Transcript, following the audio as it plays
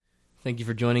Thank you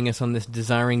for joining us on this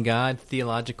Desiring God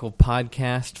theological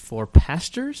podcast for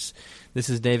pastors. This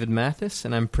is David Mathis,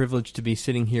 and I'm privileged to be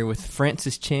sitting here with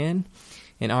Francis Chan.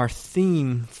 And our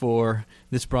theme for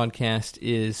this broadcast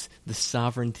is the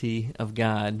sovereignty of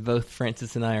God. Both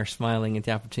Francis and I are smiling at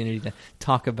the opportunity to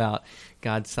talk about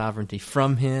God's sovereignty.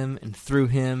 From Him and through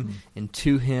Him and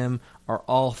to Him are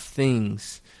all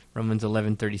things. Romans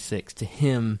 11:36. To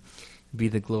Him be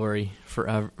the glory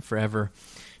forever.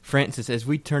 Francis, as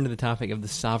we turn to the topic of the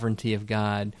sovereignty of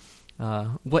God,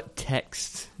 what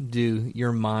texts does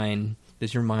your mind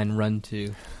run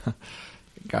to?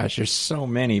 Gosh, there's so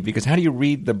many, because how do you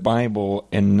read the Bible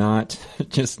and not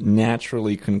just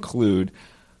naturally conclude,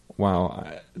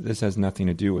 wow, this has nothing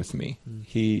to do with me.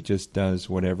 He just does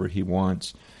whatever he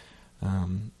wants.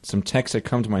 Some texts that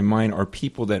come to my mind are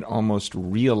people that almost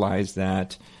realize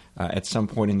that at some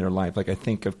point in their life. Like I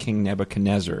think of King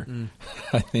Nebuchadnezzar.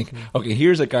 I think, okay,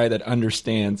 here's a guy that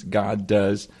understands God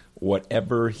does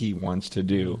whatever he wants to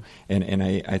do. And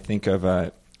I think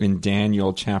of in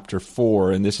Daniel chapter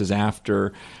 4, and this is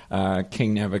after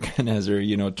King Nebuchadnezzar,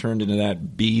 turned into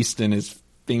that beast, and his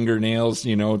fingernails,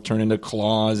 turn into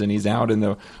claws, and he's out in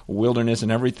the wilderness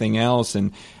and everything else,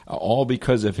 and all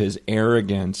because of his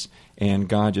arrogance. And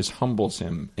God just humbles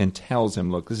him and tells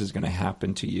him, look, this is going to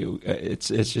happen to you. It's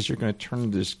just you're going to turn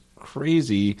into this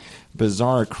crazy,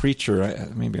 bizarre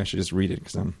creature. Maybe I should just read it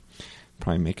because I'm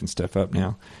probably making stuff up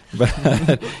now.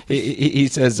 But he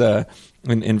says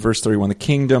in verse 31, the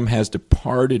kingdom has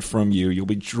departed from you. You'll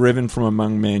be driven from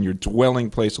among men. Your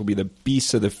dwelling place will be the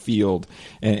beasts of the field,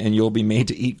 and you'll be made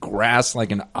to eat grass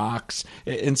like an ox.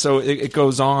 And so it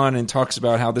goes on and talks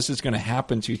about how this is going to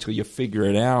happen to you till you figure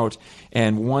it out.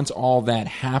 And once all that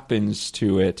happens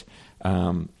to it,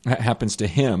 happens to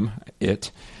him,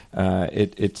 it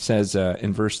says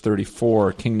in verse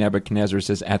 34, King Nebuchadnezzar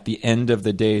says, at the end of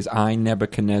the days, I,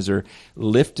 Nebuchadnezzar,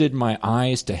 lifted my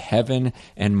eyes to heaven,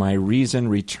 and my reason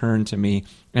returned to me,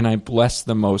 and I blessed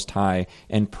the Most High,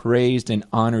 and praised and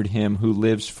honored him who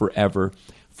lives forever.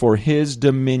 For his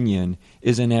dominion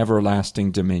is an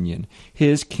everlasting dominion.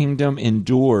 His kingdom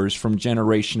endures from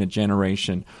generation to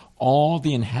generation. All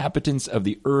the inhabitants of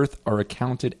the earth are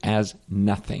accounted as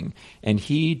nothing, and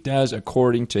he does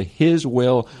according to his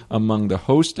will among the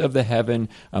host of the heaven,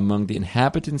 among the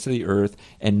inhabitants of the earth,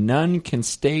 and none can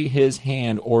stay his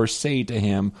hand or say to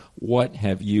him, what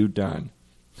have you done?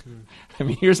 I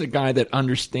mean, here's a guy that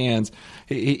understands.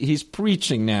 He's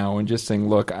preaching now and just saying,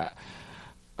 look,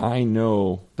 I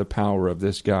know the power of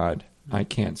this God. I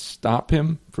can't stop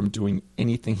him from doing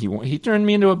anything he wants. He turned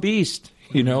me into a beast.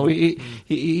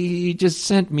 He just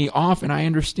sent me off, and I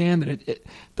understand that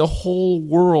the whole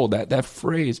world, that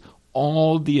phrase,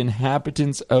 all the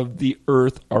inhabitants of the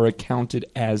earth are accounted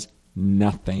as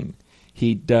nothing.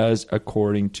 He does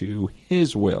according to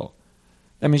his will.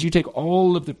 That means you take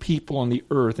all of the people on the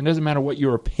earth, and it doesn't matter what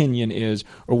your opinion is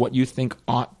or what you think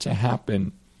ought to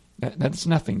happen. That's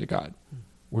nothing to God.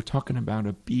 We're talking about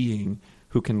a being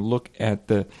who can look at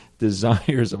the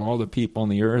desires of all the people on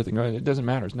the earth and go, it doesn't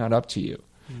matter. It's not up to you.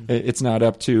 It's not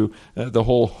up to the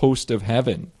whole host of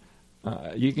heaven.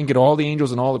 You can get all the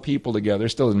angels and all the people together. It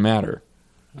still doesn't matter.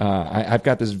 I've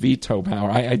got this veto power.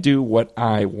 I do what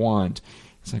I want.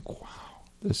 It's like, wow,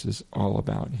 this is all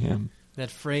about him.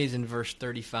 That phrase in verse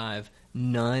 35,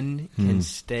 none can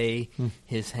stay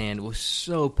his hand, was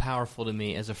so powerful to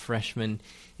me as a freshman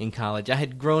in college. I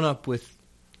had grown up with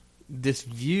this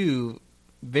view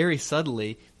very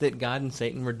subtly that God and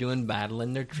Satan were doing battle,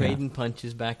 and they're trading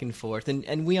punches back and forth.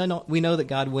 And we know that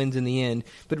God wins in the end,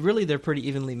 but really they're pretty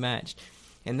evenly matched.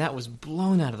 And that was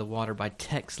blown out of the water by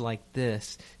texts like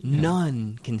this.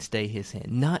 None can stay his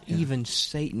hand. Not even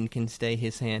Satan can stay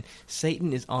his hand.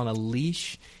 Satan is on a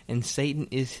leash, and Satan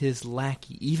is his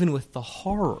lackey, even with the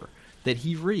horror that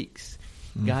he wreaks.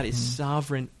 God is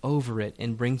sovereign over it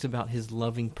and brings about his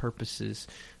loving purposes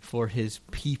for his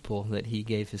people that he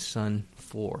gave his son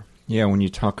for. Yeah, when you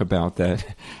talk about that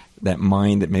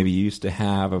mind that maybe you used to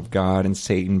have of God and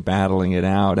Satan battling it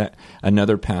out,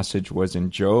 another passage was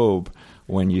in Job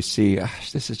when you see,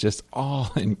 this is just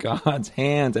all in God's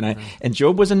hands. And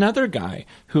Job was another guy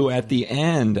who at the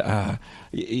end,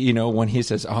 when he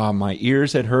says, my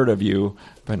ears had heard of you,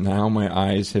 but now my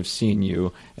eyes have seen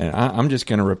you, and I'm just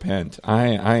going to repent.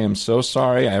 I am so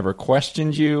sorry I ever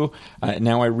questioned you.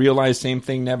 Now I realize same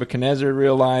thing Nebuchadnezzar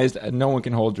realized. No one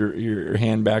can hold your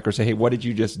hand back or say, hey, what did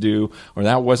you just do? Or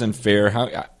that wasn't fair.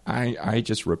 I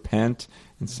just repent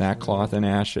in sackcloth and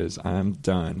ashes. I'm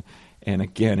done. And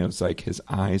again, it was like his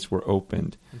eyes were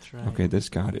opened. That's right. Okay, this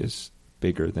God is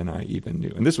bigger than I even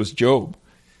knew. And this was Job.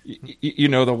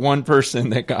 The one person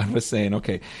that God was saying,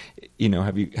 okay,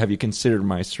 have you considered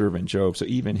my servant Job? So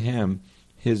even him,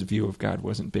 his view of God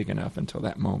wasn't big enough until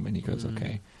that moment. He goes,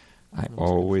 okay,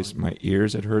 my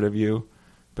ears had heard of you,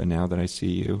 but now that I see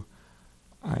you,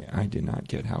 I did not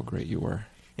get how great you were.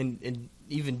 And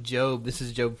even Job, this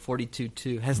is Job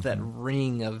 42:2, has that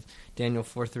ring of Daniel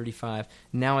 4:35.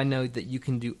 Now I know that you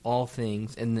can do all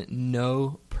things, and that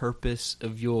no purpose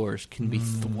of yours can be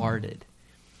thwarted.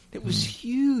 It was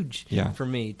huge for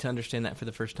me to understand that for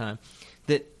the first time,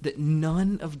 that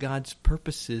none of God's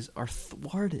purposes are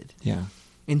thwarted. Yeah.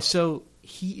 And so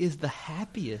he is the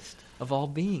happiest of all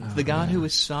beings. The God who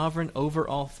is sovereign over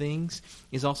all things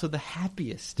is also the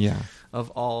happiest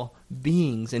of all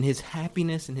beings, and his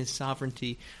happiness and his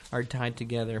sovereignty are tied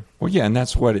together. Well, yeah, and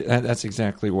that's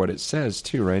exactly what it says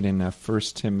too, right? In 1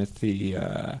 Timothy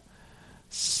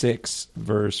 6,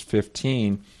 verse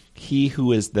 15, he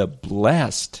who is the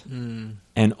blessed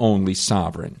and only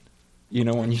sovereign.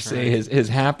 When you say his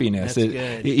happiness,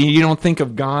 you don't think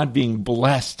of God being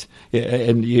blessed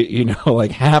and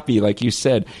like happy, like you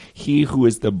said. He who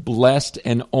is the blessed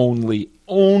and only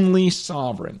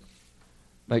sovereign,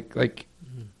 like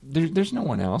there's no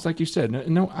one else. Like you said,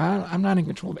 no, I'm not in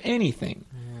control of anything.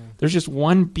 There's just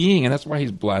one being, and that's why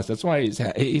he's blessed. That's why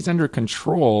he's under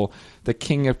control, the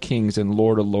King of Kings and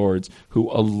Lord of Lords, who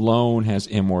alone has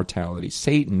immortality.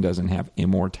 Satan doesn't have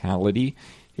immortality.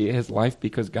 He has life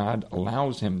because God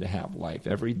allows him to have life.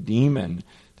 Every demon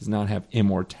does not have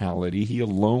immortality. He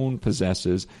alone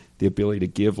possesses the ability to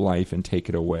give life and take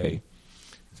it away.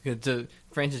 It's good. So,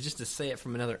 Francis, just to say it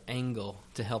from another angle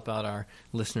to help out our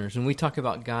listeners, when we talk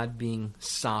about God being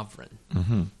sovereign,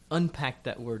 unpack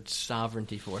that word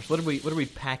sovereignty for us. What are we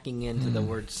packing into the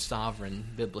word sovereign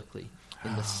biblically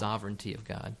in the sovereignty of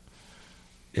God?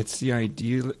 It's the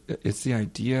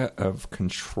idea of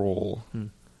control.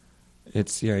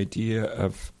 It's the idea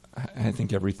of, I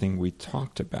think, everything we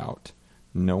talked about.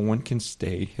 No one can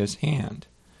stay his hand.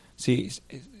 See,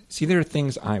 there are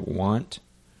things I want,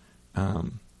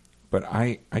 but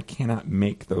I cannot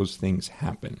make those things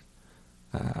happen.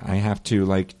 I have to,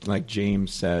 like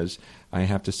James says, I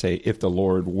have to say, if the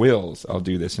Lord wills, I'll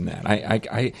do this and that.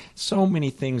 I so many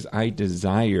things I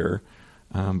desire,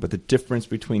 but the difference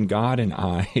between God and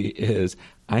I is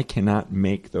I cannot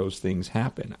make those things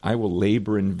happen. I will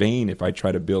labor in vain if I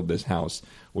try to build this house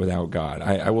without God.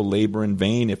 I will labor in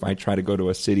vain if I try to go to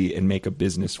a city and make a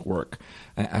business work.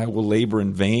 I will labor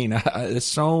in vain. There's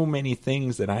so many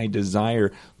things that I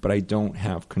desire, but I don't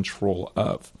have control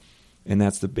of. And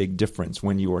that's the big difference.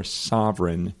 When you are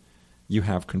sovereign, you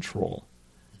have control.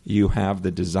 You have the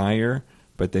desire,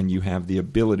 but then you have the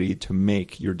ability to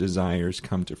make your desires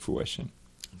come to fruition.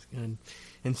 That's good.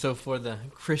 And so for the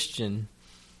Christian,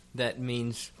 that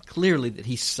means clearly that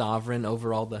he's sovereign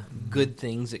over all the good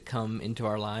things that come into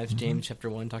our lives. James chapter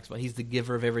 1 talks about he's the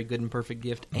giver of every good and perfect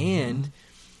gift, and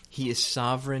he is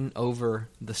sovereign over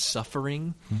the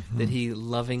suffering that he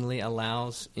lovingly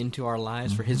allows into our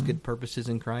lives for his good purposes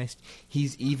in Christ.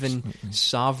 He's even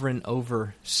sovereign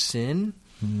over sin,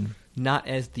 not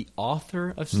as the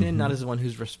author of sin, not as the one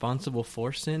who's responsible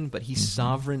for sin, but he's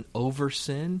sovereign over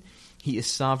sin. He is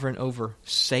sovereign over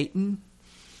Satan.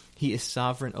 He is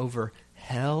sovereign over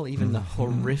hell, even the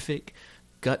horrific,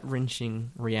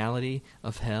 gut-wrenching reality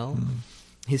of hell.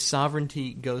 His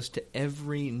sovereignty goes to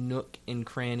every nook and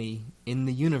cranny in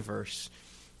the universe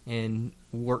and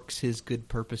works his good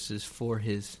purposes for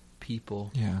his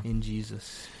people in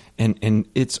Jesus. And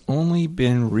it's only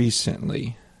been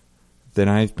recently that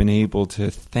I've been able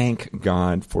to thank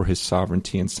God for his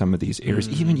sovereignty in some of these areas.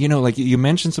 Even, like you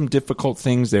mentioned some difficult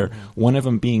things there, one of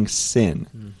them being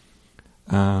sin.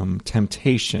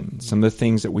 Temptation, some of the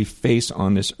things that we face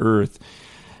on this earth.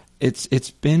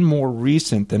 It's been more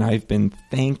recent than I've been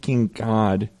thanking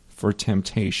God for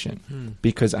temptation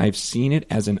because I've seen it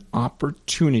as an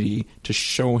opportunity to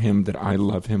show him that I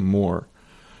love him more.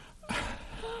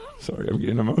 Sorry, I'm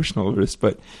getting emotional over this,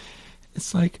 but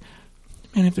it's like,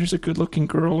 man, if there's a good-looking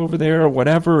girl over there or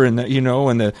whatever, and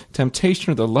and the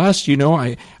temptation or the lust,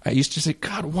 I used to say,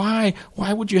 God, why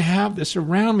would you have this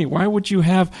around me? Why would you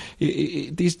have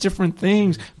these different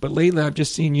things? But lately, I've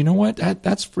just seen, you know what?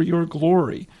 That's for your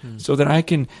glory, so that I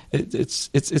can.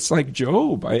 It's like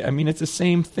Job. I mean, it's the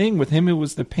same thing with him. It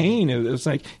was the pain. It was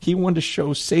like he wanted to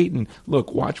show Satan,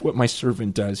 look, watch what my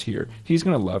servant does here. He's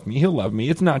going to love me. He'll love me.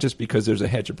 It's not just because there's a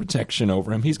hedge of protection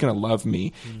over him. He's going to love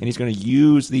me, and he's going to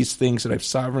use these things that I've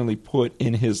sovereignly put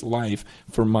in his life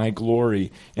for my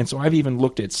glory. And so I've even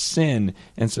looked at sin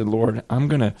and said, Lord, I'm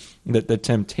going to, the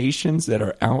temptations that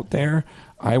are out there,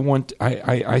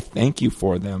 I thank you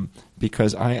for them,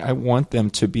 because I want them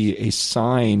to be a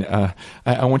sign.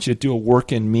 I want you to do a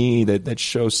work in me that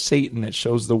shows Satan, that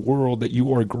shows the world that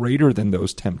you are greater than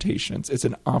those temptations. It's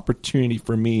an opportunity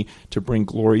for me to bring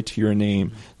glory to your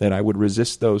name, that I would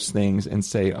resist those things and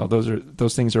say, oh,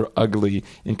 those things are ugly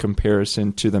in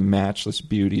comparison to the matchless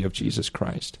beauty of Jesus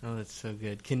Christ. Oh, that's so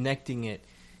good. Connecting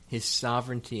his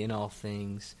sovereignty in all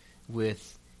things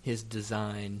with his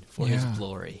design for his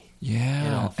glory.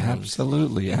 Yeah,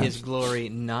 absolutely. And his glory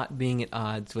not being at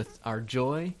odds with our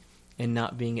joy and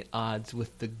not being at odds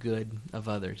with the good of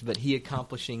others, but he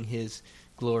accomplishing his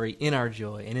glory in our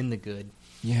joy and in the good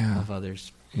of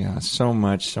others. Yeah, so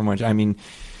much. I mean,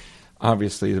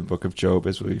 obviously the book of Job,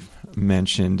 as we've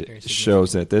mentioned,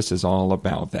 shows that this is all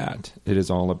about that. It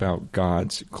is all about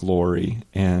God's glory.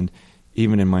 And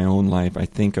even in my own life, I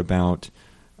think about,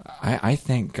 I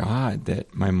thank God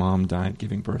that my mom died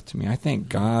giving birth to me. I thank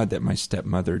God that my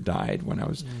stepmother died when I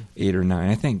was 8 or 9.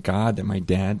 I thank God that my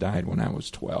dad died when I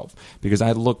was 12. Because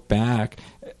I look back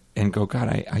and go, God,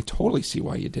 I totally see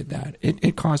why you did that.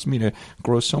 It caused me to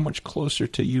grow so much closer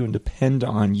to you and depend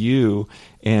on you.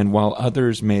 And while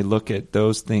others may look at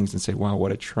those things and say, wow,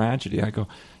 what a tragedy, I go,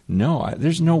 no,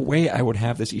 there's no way I would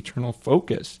have this eternal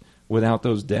focus without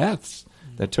those deaths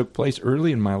that took place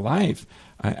early in my life.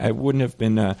 I wouldn't have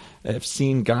been have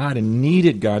seen God and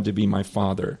needed God to be my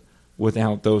Father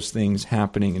without those things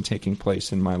happening and taking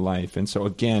place in my life. And so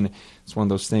again, it's one of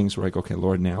those things where I go, okay,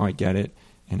 Lord, now I get it,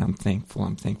 and I'm thankful.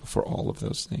 I'm thankful for all of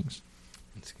those things.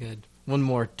 That's good. One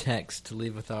more text to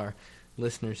leave with our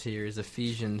listeners here is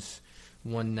Ephesians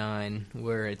 1:9,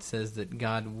 where it says that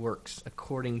God works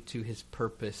according to his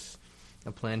purpose,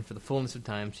 a plan for the fullness of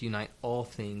time to unite all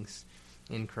things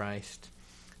in Christ.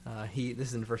 This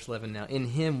is in verse 11 now. In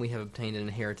him we have obtained an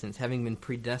inheritance, having been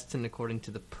predestined according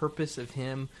to the purpose of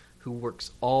him who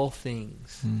works all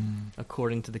things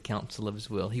according to the counsel of his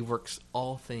will. He works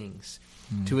all things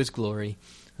to his glory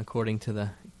according to the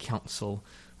counsel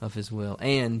of his will.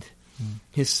 And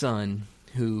his Son,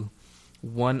 who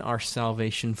won our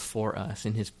salvation for us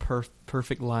in his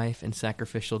perfect life and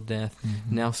sacrificial death,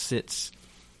 now sits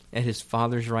at his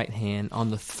Father's right hand on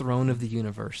the throne of the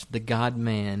universe, the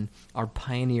God-man, our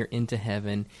pioneer into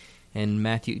heaven. And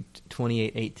Matthew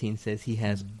 28:18 says he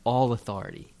has all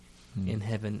authority in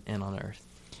heaven and on earth.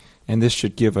 And this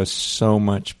should give us so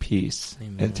much peace.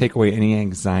 Amen. And take away any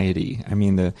anxiety. I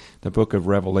mean, the book of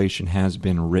Revelation has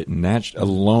been written. That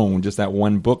alone, just that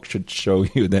one book should show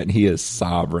you that he is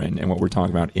sovereign and what we're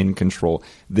talking about, in control.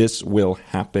 This will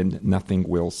happen. Nothing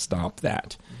will stop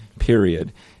that,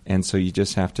 period. And so you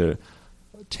just have to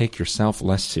take yourself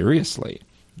less seriously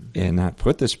and not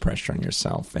put this pressure on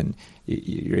yourself. And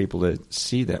you're able to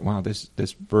see that, wow,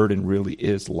 this burden really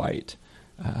is light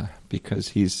because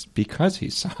he's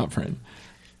sovereign.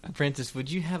 Francis,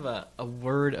 would you have a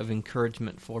word of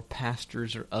encouragement for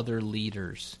pastors or other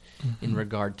leaders in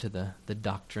regard to the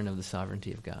doctrine of the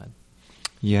sovereignty of God?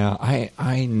 Yeah,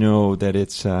 I know that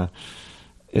it's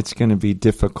going to be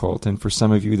difficult, and for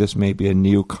some of you this may be a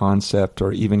new concept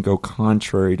or even go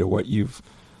contrary to what you've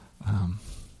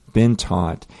been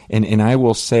taught. And I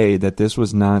will say that this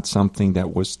was not something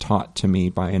that was taught to me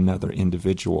by another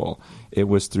individual. It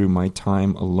was through my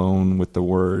time alone with the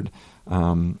Word.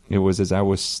 It was as I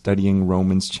was studying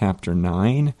Romans chapter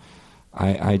 9.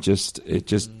 It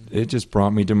just brought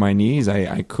me to my knees.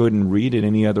 I couldn't read it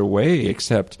any other way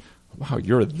except, wow,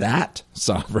 you're that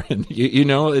sovereign. You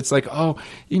know, it's like,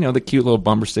 the cute little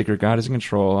bumper sticker, God is in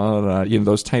control,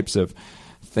 those types of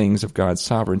things of God's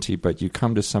sovereignty. But you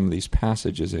come to some of these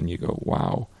passages and you go,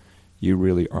 wow, you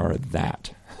really are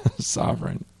that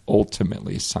sovereign,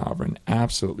 ultimately sovereign,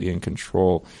 absolutely in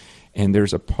control. And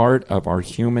there's a part of our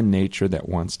human nature that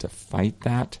wants to fight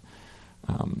that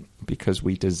because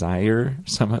we desire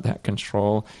some of that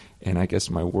control. And I guess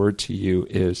my word to you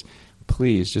is,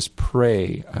 please just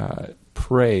pray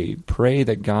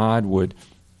that God would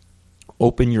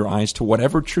open your eyes to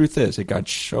whatever truth is. That God,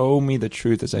 show me the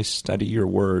truth as I study your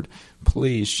word.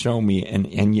 Please show me.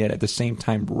 And yet at the same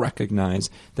time recognize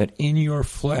that in your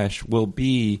flesh will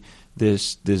be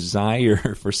this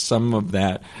desire for some of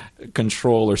that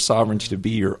control or sovereignty to be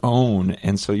your own.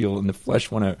 And so you'll in the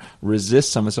flesh want to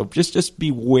resist some of it. So just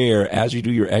beware as you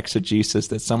do your exegesis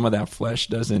that some of that flesh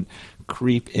doesn't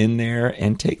creep in there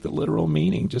and take the literal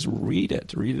meaning. Just read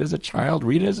it. Read it as a child.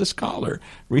 Read it as a scholar.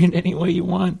 Read it any way you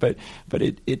want. But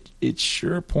it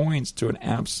sure points to an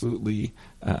absolutely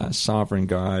sovereign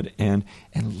God, and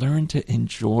learn to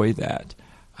enjoy that.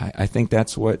 I think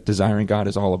that's what desiring God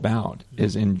is all about,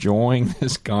 is enjoying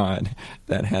this God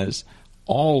that has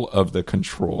all of the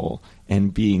control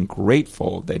and being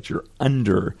grateful that you're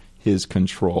under his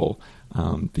control.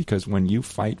 Because when you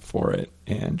fight for it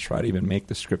and try to even make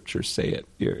the Scripture say it,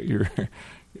 you're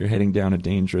heading down a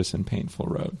dangerous and painful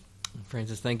road.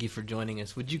 Francis, thank you for joining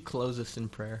us. Would you close us in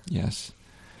prayer? Yes.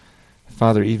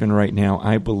 Father, even right now,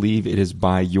 I believe it is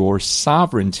by your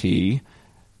sovereignty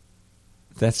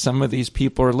that some of these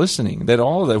people are listening, that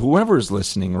whoever is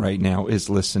listening right now is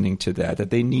listening to that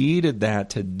they needed that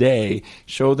today.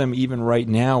 Show them even right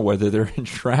now whether they're in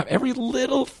trap. Every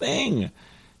little thing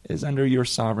is under your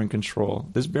sovereign control.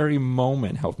 This very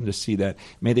moment, help them to see that.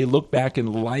 May they look back in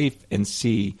life and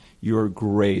see your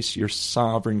grace, your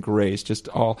sovereign grace, just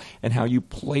all, and how you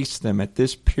place them at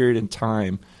this period in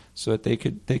time so that they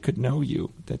could know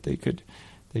you, that they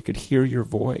could hear your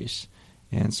voice.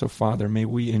 And so, Father, may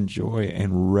we enjoy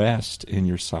and rest in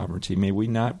your sovereignty. May we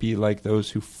not be like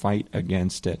those who fight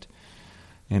against it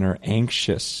and are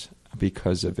anxious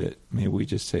because of it. May we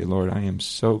just say, Lord, I am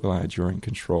so glad you're in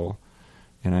control.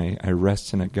 And I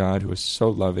rest in a God who is so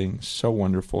loving, so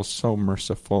wonderful, so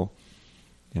merciful.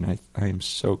 And I am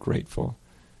so grateful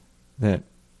that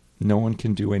no one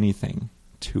can do anything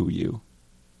to you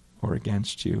or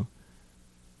against you.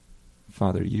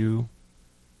 Father, you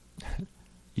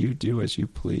do as you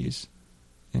please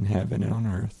in heaven and on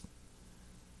earth.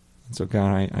 And so,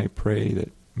 God, I pray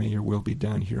that may your will be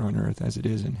done here on earth as it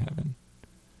is in heaven.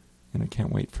 And I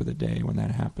can't wait for the day when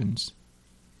that happens.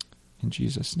 In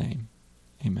Jesus' name,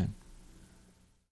 amen.